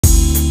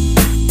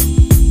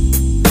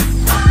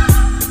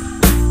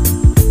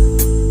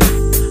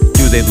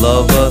they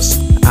love us?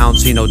 I don't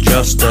see no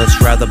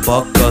justice, rather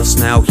buck us.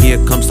 Now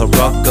here comes the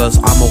ruckus.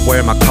 I'ma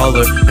wear my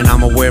color, and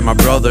I'ma wear my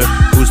brother.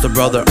 Who's the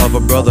brother of a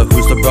brother?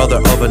 Who's the brother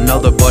of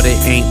another? But it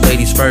ain't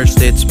ladies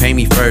first, it's pay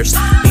me first.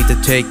 Need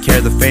to take care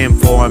of the fam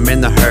for I'm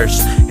in the hearse.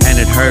 And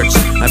it hurts,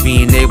 not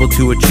being able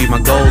to achieve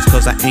my goals,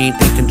 cause I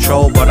ain't in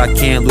control, but I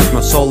can't lose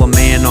my soul, a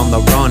man on the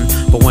run.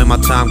 But when my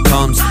time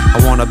comes,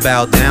 I wanna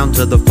bow down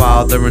to the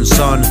Father and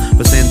Son.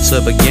 But since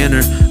a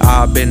beginner,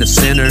 I've been a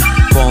sinner,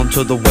 fallen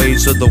to the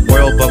ways of the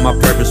world, but my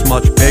purpose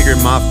much bigger.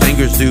 My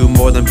fingers do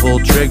more than pull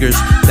triggers.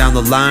 Down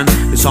the line,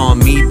 it's on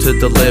me to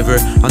deliver.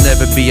 I'll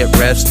never be at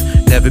rest,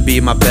 never be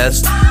my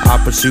best. I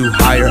pursue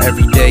higher,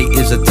 every day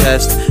is a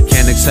test.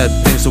 Can't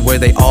accept things the way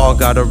they are,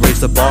 gotta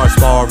raise the bar.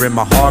 Spar in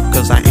my heart,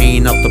 cause I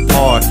ain't up to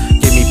par.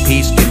 Give me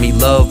peace, give me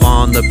love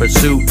on the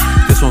pursuit.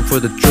 This one for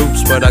the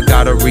troops, but I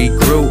gotta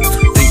regroup.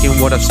 Thinking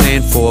what I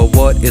stand for,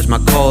 what is my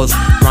cause?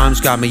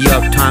 Rhymes got me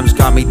up, times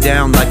got me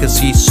down like a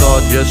seesaw.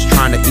 Just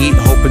trying to eat,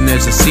 hoping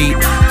there's a seat.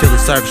 Till the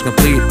service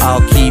complete,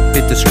 I'll keep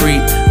it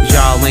discreet.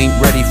 Y'all ain't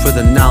ready for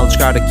the knowledge,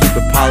 gotta keep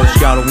it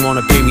polished. Y'all don't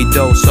wanna pay me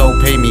dough, so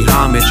pay me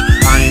homage.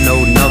 I ain't know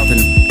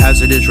nothing,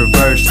 as it is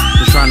reversed.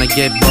 Just trying to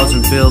get buzz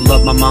and fill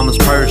up my mama's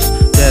purse.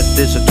 Death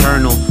is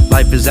eternal,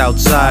 life is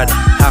outside.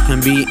 How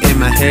can be in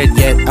my head,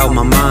 yet out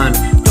my mind?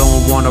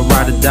 Don't wanna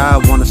ride or die,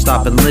 wanna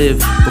stop and live.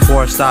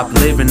 Before I stop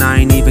living, I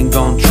ain't even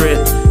gon'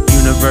 trip.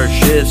 Universe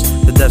shifts,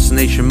 the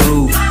destination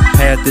move.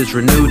 Path is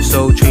renewed,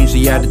 so change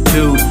the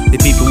attitude. They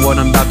peeping what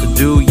I'm about to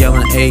do,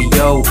 yelling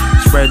ayo.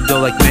 Spread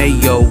dough like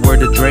mayo, where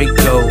did Drake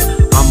go?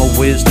 I'm a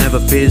whiz, never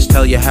fizz,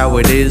 tell you how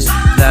it is.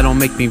 That don't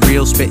make me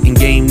real, spitting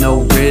game,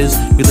 no riz.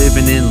 We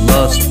living in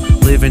lust,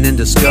 living in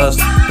disgust.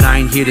 And I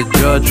ain't here to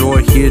judge or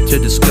here to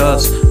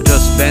discuss. I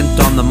just vent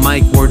on the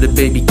mic, word to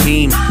baby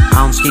Keem. I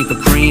don't scheme for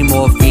cream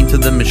or fiend to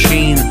the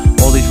machine.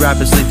 All these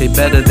rappers think they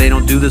better, they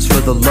don't do this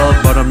for the love.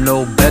 But I'm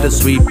no better,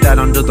 sweep that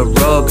under the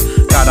rug.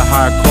 Got a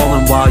higher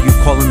calling while you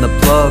calling the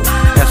plug.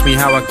 Ask me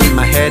how I keep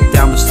my head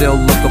down but still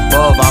look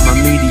above. I'm a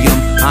medium,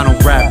 I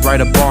don't rap,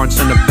 write a bar and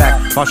send it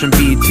back. Watching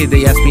BET,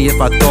 they asked me if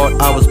I thought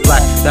I was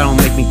black. That don't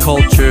make me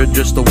cultured,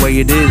 just the way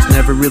it is.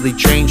 Never really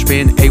changed,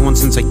 been A1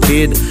 since a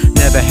kid.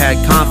 Never had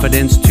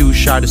confidence, too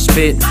shy to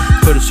spit.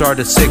 Could've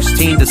started at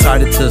 16,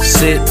 decided to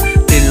sit.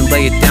 Didn't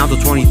lay it down till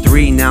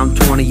 23, now I'm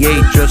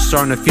 28. Just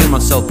starting to feel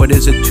myself, but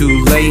is it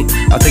too late?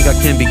 I think I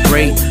can be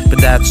great, but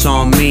that's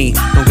on me.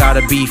 Don't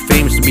gotta be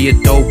famous to be a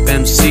dope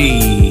MC.